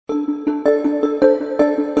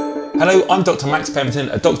Hello, I'm Dr. Max Pemberton,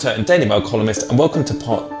 a doctor and Daily Mail columnist, and welcome to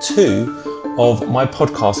part 2 of my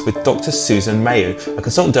podcast with Dr. Susan Mayo, a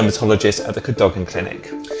consultant dermatologist at the Cadogan Clinic.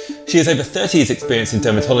 She has over 30 years' experience in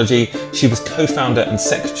dermatology. She was co-founder and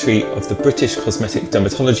secretary of the British Cosmetic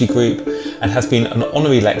Dermatology Group and has been an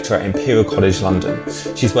honorary lecturer at Imperial College London.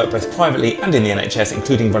 She's worked both privately and in the NHS,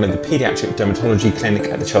 including running the Paediatric Dermatology Clinic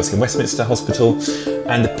at the Chelsea and Westminster Hospital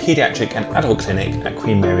and the Paediatric and Adult Clinic at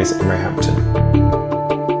Queen Mary's in Roehampton.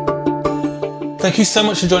 Thank you so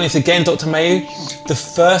much for joining us again, Dr. Mayo. The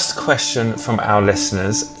first question from our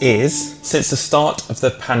listeners is, since the start of the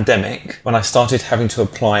pandemic, when I started having to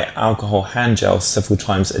apply alcohol hand gel several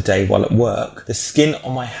times a day while at work, the skin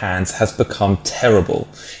on my hands has become terrible.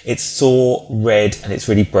 It's sore, red, and it's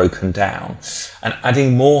really broken down. And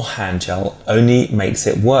adding more hand gel only makes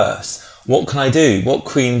it worse. What can I do? What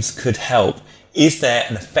creams could help? Is there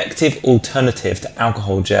an effective alternative to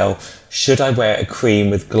alcohol gel? Should I wear a cream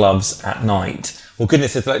with gloves at night? Well,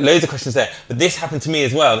 goodness, there's like loads of questions there. But this happened to me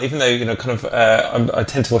as well, even though, I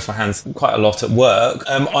tend to wash my hands quite a lot at work.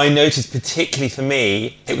 I noticed particularly for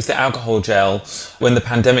me, it was the alcohol gel when the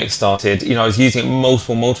pandemic started. I was using it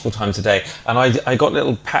multiple times a day. And I got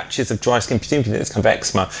little patches of dry skin, presumably it's kind of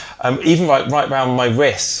eczema, even right around my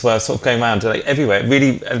wrists where I was sort of going around like everywhere. It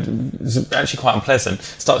really was actually quite unpleasant.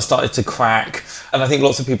 Started to crack. And I think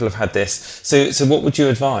lots of people have had this. So what would you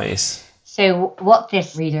advise? So what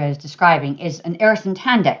this reader is describing is an irritant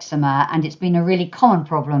hand eczema, and it's been a really common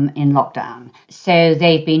problem in lockdown. So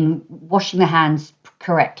they've been washing their hands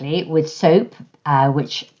correctly with soap,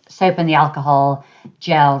 which soap and the alcohol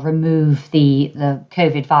gel remove the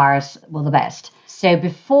COVID virus, the best. So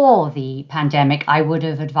before the pandemic, I would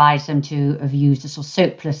have advised them to have used a sort of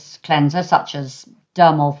soapless cleanser such as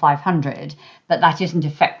Dermol 500, but that isn't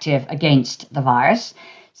effective against the virus.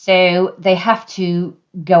 So they have to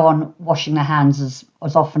go on washing their hands as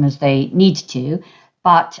often as they need to.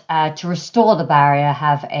 But to restore the barrier,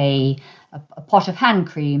 have a pot of hand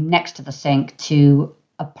cream next to the sink to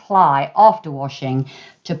apply after washing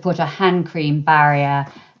to put a hand cream barrier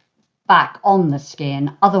back on the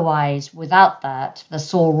skin. Otherwise, without that, the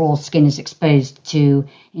sore raw skin is exposed to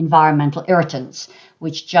environmental irritants,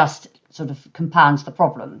 which just sort of compounds the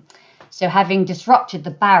problem. So having disrupted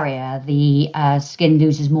the barrier, the skin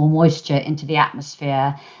loses more moisture into the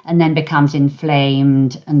atmosphere and then becomes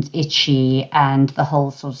inflamed and itchy, and the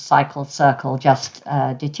whole sort of circle just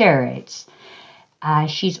deteriorates.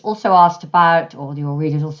 She's also asked about, or your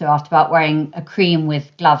reader's also asked about, wearing a cream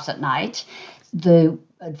with gloves at night. The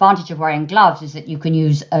advantage of wearing gloves is that you can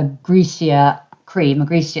use a greasier cream, a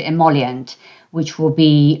greasier emollient, which will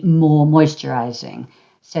be more moisturizing.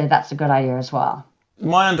 So that's a good idea as well.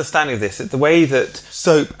 My understanding of this, the way that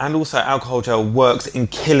soap and also alcohol gel works in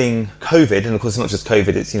killing COVID, and of course it's not just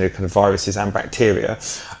COVID, it's kind of viruses and bacteria,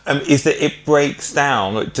 is that it breaks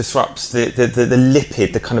down, it disrupts the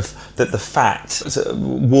lipid, the fat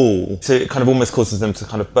wall, so it kind of almost causes them to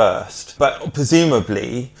kind of burst. But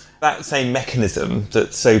presumably that same mechanism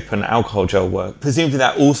that soap and alcohol gel work, presumably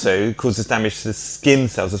that also causes damage to the skin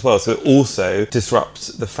cells as well, so it also disrupts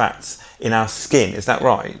the fats in our skin. Is that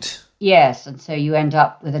right? Yes, and so you end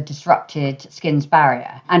up with a disrupted skin's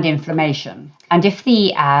barrier and inflammation. And if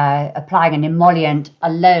the applying an emollient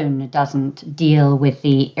alone doesn't deal with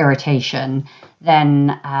the irritation,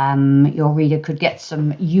 then your reader could get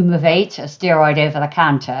some Humavate, a steroid over the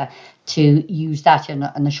counter, to use that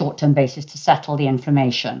on a short-term basis to settle the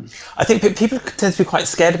inflammation. I think people tend to be quite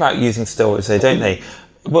scared about using steroids, though, don't they?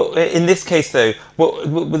 Well, in this case, though,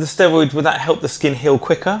 with the steroid, would that help the skin heal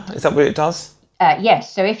quicker? Is that what it does?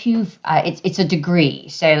 Yes. So if you've, it's a degree.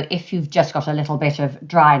 So if you've just got a little bit of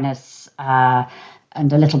dryness and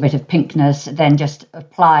a little bit of pinkness, then just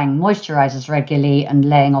applying moisturizers regularly and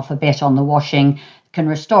laying off a bit on the washing can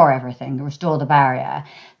restore everything, restore the barrier.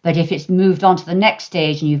 But if it's moved on to the next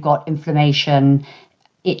stage and you've got inflammation,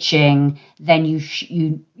 itching, then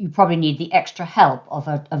you probably need the extra help of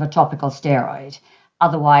a topical steroid.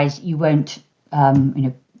 Otherwise, you won't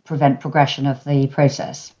prevent progression of the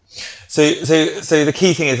process. So the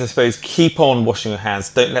key thing is, I suppose, keep on washing your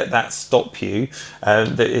hands. Don't let that stop you.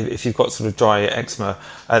 If you've got sort of dry eczema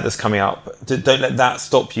that's coming up, don't let that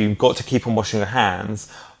stop you. You've got to keep on washing your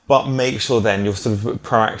hands, but make sure then you're sort of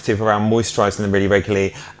proactive around moisturising them really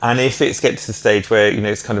regularly. And if it gets to the stage where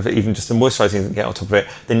it's kind of even just the moisturising doesn't get on top of it,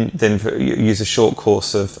 then use a short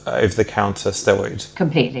course of over-the-counter steroid.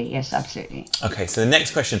 Completely, yes, absolutely. Okay, so the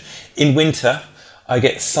next question: in winter, I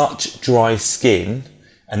get such dry skin,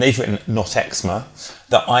 and they've written not eczema,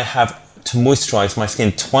 that I have to moisturise my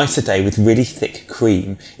skin twice a day with really thick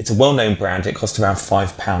cream. It's a well-known brand. It costs around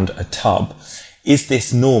 £5 a tub. is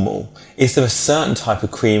this normal? Is there a certain type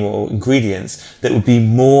of cream or ingredients that would be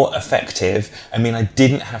more effective and mean I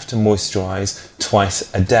didn't have to moisturise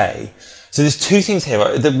twice a day? So there's two things here.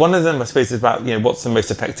 One of them, I suppose, is about what's the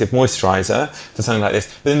most effective moisturiser for something like this.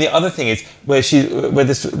 But then the other thing is where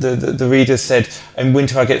the reader said, "In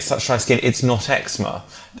winter I get such dry skin, it's not eczema."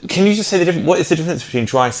 Can you just say what is the difference between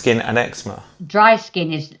dry skin and eczema? Dry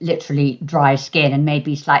skin is literally dry skin and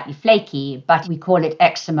maybe slightly flaky, but we call it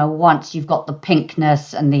eczema once you've got the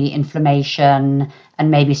pinkness and the inflammation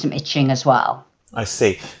and maybe some itching as well. I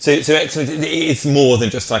see. So eczema, it's more than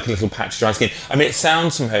just like a little patch of dry skin. I mean, it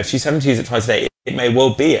sounds from her, if she's having to use it twice a day, it may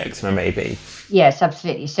well be eczema, maybe. Yes,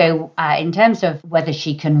 absolutely. So in terms of whether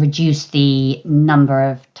she can reduce the number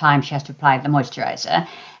of times she has to apply the moisturiser,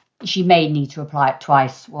 she may need to apply it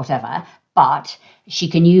twice, whatever, but she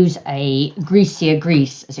can use a greasier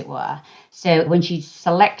grease, as it were. So when she's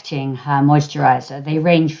selecting her moisturiser, they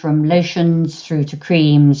range from lotions through to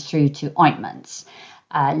creams through to ointments.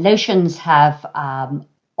 Lotions have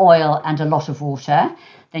oil and a lot of water.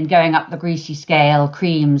 Then going up the greasy scale,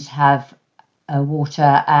 creams have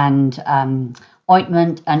water and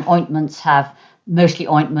ointment, and ointments have mostly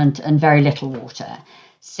ointment and very little water.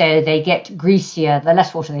 So they get greasier, the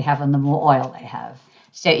less water they have and the more oil they have.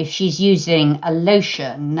 So if she's using a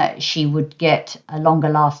lotion, she would get a longer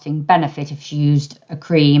lasting benefit if she used a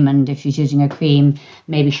cream, and if she's using a cream,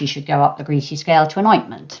 maybe she should go up the greasy scale to an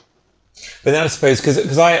ointment. But then I suppose,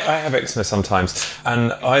 because I have eczema sometimes,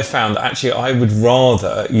 and I found that actually I would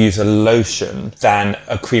rather use a lotion than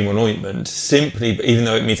a cream or an ointment, simply, even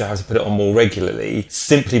though it means I have to put it on more regularly,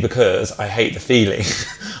 simply because I hate the feeling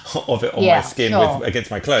of it on my skin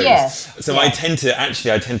against my clothes. So I tend to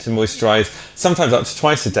moisturise sometimes up to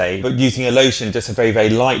twice a day, but using a lotion, just a very, very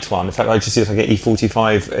light one. In fact, I just use like an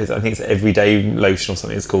E45, I think it's everyday lotion or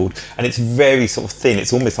something it's called, and it's very sort of thin,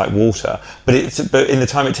 it's almost like water, but in the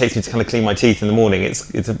time it takes me to kind of clean my teeth in the morning,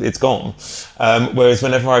 it's gone. Whereas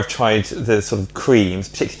whenever I've tried the sort of creams,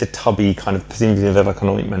 particularly the tubby kind of, presumably they're like an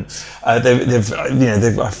ointment,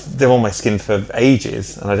 they're on my skin for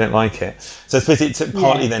ages, and I don't like it. So I suppose it's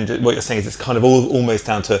partly then what you're saying is it's kind of almost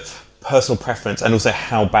down to personal preference and also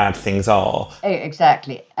how bad things are.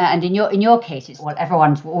 Exactly. And in your case, it's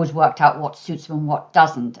everyone's always worked out what suits them and what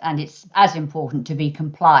doesn't, and it's as important to be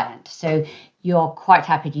compliant. So you're quite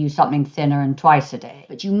happy to use something thinner and twice a day.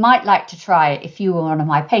 But you might like to try, if you were one of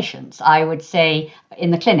my patients, I would say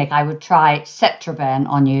in the clinic, I would try Cetraben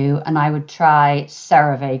on you, and I would try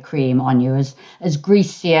CeraVe cream on you as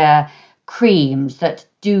greasier creams that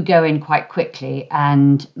do go in quite quickly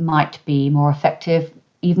and might be more effective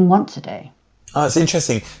even once a day. Oh, it's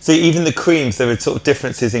interesting. So even the creams, there are sort of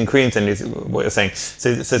differences in creams, and is what you're saying.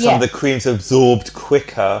 So some of the creams are absorbed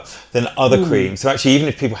quicker than other creams. So actually, even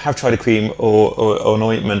if people have tried a cream or an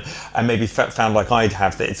ointment and maybe found like I'd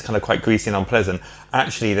have that it's kind of quite greasy and unpleasant,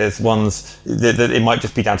 actually there's ones that it might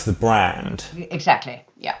just be down to the brand. Exactly.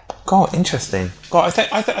 Yeah. God, interesting. God,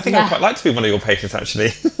 I think I'd quite like to be one of your patients,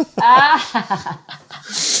 actually.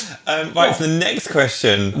 Right, so the next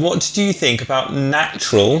question. What do you think about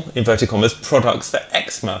natural, inverted commas, products for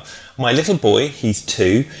eczema? My little boy, he's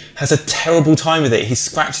 2, has a terrible time with it. He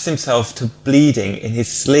scratches himself to bleeding in his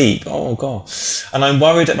sleep. Oh, God. And I'm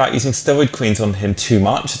worried about using steroid creams on him too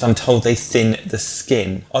much, as I'm told they thin the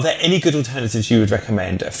skin. Are there any good alternatives you would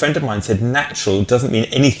recommend? A friend of mine said natural doesn't mean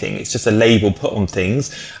anything. It's just a label put on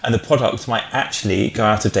things, and the product might actually go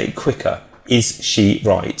out of date quicker. Is she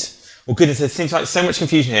right? Well, goodness, there seems like so much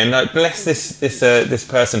confusion here. And bless this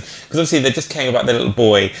person, because obviously they're just caring about their little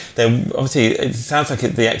boy. It sounds like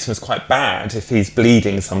the eczema is quite bad if he's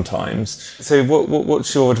bleeding sometimes. So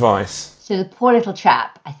what's your advice? So the poor little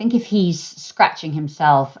chap, I think if he's scratching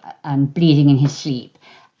himself and bleeding in his sleep,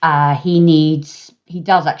 he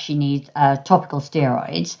does actually need topical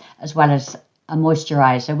steroids as well as a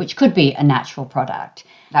moisturizer, which could be a natural product.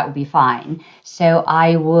 That would be fine. So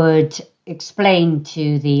I would explain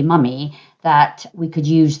to the mummy that we could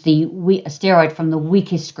use a steroid from the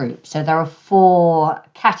weakest group. So there are 4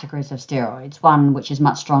 categories of steroids, one which is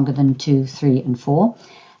much stronger than 2, 3, and 4.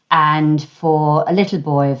 And for a little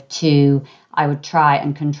boy of 2, I would try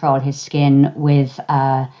and control his skin with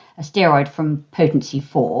a steroid from potency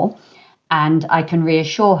 4. And I can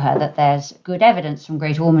reassure her that there's good evidence from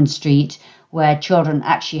Great Ormond Street where children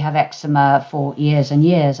actually have eczema for years and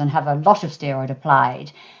years and have a lot of steroid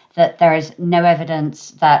applied, that there is no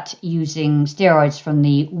evidence that using steroids from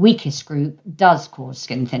the weakest group does cause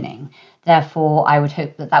skin thinning. Therefore, I would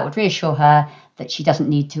hope that would reassure her that she doesn't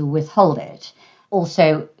need to withhold it.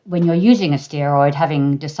 Also, when you're using a steroid,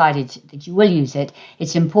 having decided that you will use it,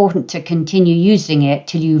 it's important to continue using it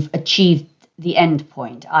till you've achieved the end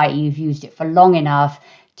point, i.e. you've used it for long enough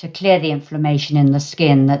to clear the inflammation in the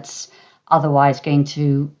skin that's otherwise going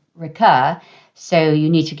to recur. So you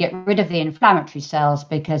need to get rid of the inflammatory cells,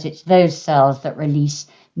 because it's those cells that release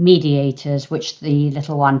mediators which the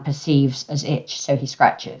little one perceives as itch, so he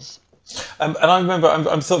scratches. And I remember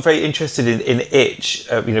I'm sort of very interested in itch,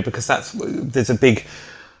 because there's a big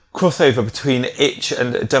crossover between itch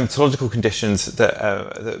and dermatological conditions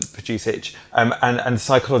that produce itch, and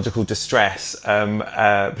psychological distress,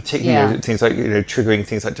 particularly things like triggering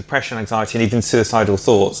things like depression, anxiety, and even suicidal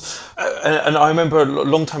thoughts. And I remember a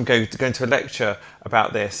long time ago going to a lecture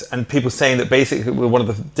about this, and people saying that basically one of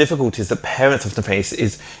the difficulties that parents often face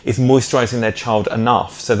is moisturising their child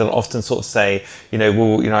enough. So they'll often sort of say,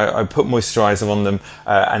 I put moisturiser on them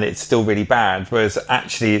and it's still really bad, whereas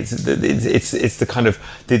actually it's the kind of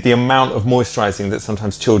the amount of moisturising that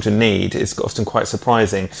sometimes children need is often quite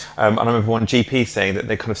surprising. And I remember one GP saying that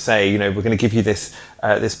they kind of say, we're going to give you this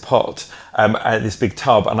pot, this big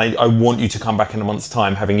tub, and I want you to come back in a month's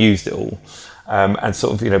time having used it all. And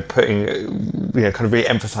sort of, putting, kind of really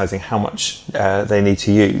emphasising how much they need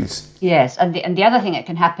to use. Yes, and the other thing that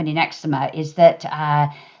can happen in eczema is that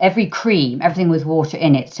every cream, everything with water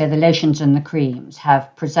in it, so the lotions and the creams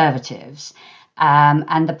have preservatives,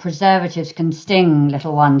 and the preservatives can sting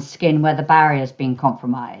little one's skin where the barrier's been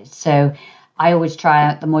compromised. So I always try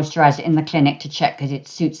out the moisturiser in the clinic to check that it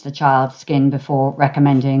suits the child's skin before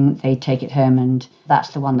recommending they take it home, and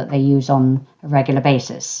that's the one that they use on a regular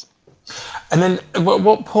basis. And then at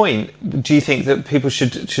what point do you think that people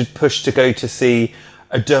should push to go to see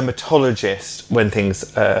a dermatologist when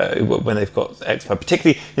they've got eczema?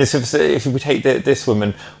 Particularly, if we take this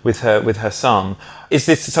woman with her son, is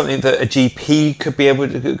this something that a GP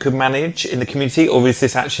could manage in the community, or is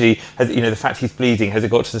this actually, the fact he's bleeding, has it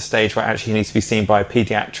got to the stage where actually he needs to be seen by a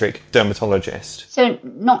paediatric dermatologist? So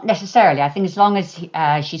not necessarily. I think as long as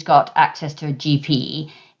she's got access to a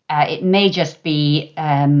GP. It may just be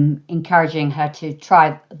encouraging her to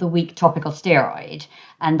try the weak topical steroid,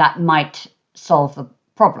 and that might solve the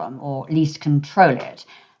problem or at least control it.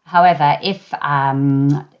 However, if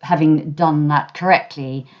having done that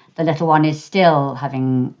correctly, the little one is still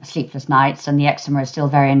having sleepless nights and the eczema is still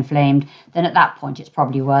very inflamed, then at that point it's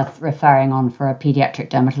probably worth referring on for a paediatric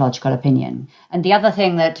dermatological opinion. And the other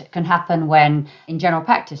thing that can happen when, in general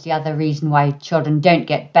practice, the other reason why children don't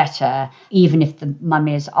get better, even if the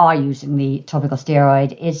mummies are using the topical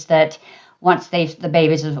steroid, is that once the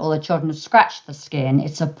babies or the children have scratched the skin,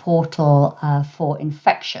 it's a portal for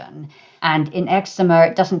infection. And in eczema,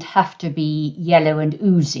 it doesn't have to be yellow and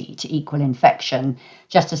oozy to equal infection.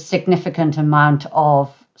 Just a significant amount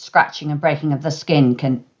of scratching and breaking of the skin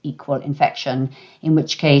can equal infection, in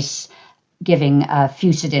which case giving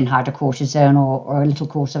Fusidin hydrocortisone or a little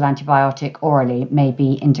course of antibiotic orally may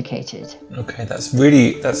be indicated. Okay, that's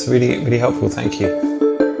really helpful. Thank you.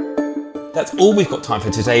 That's all we've got time for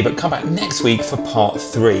today, but come back next week for part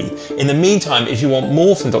 3. In the meantime, if you want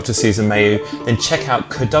more from Dr. Susan Mayhew, then check out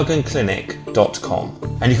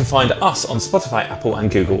cadoganclinic.com. And you can find us on Spotify, Apple and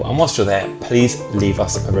Google. And whilst you're there, please leave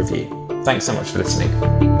us a review. Thanks so much for listening.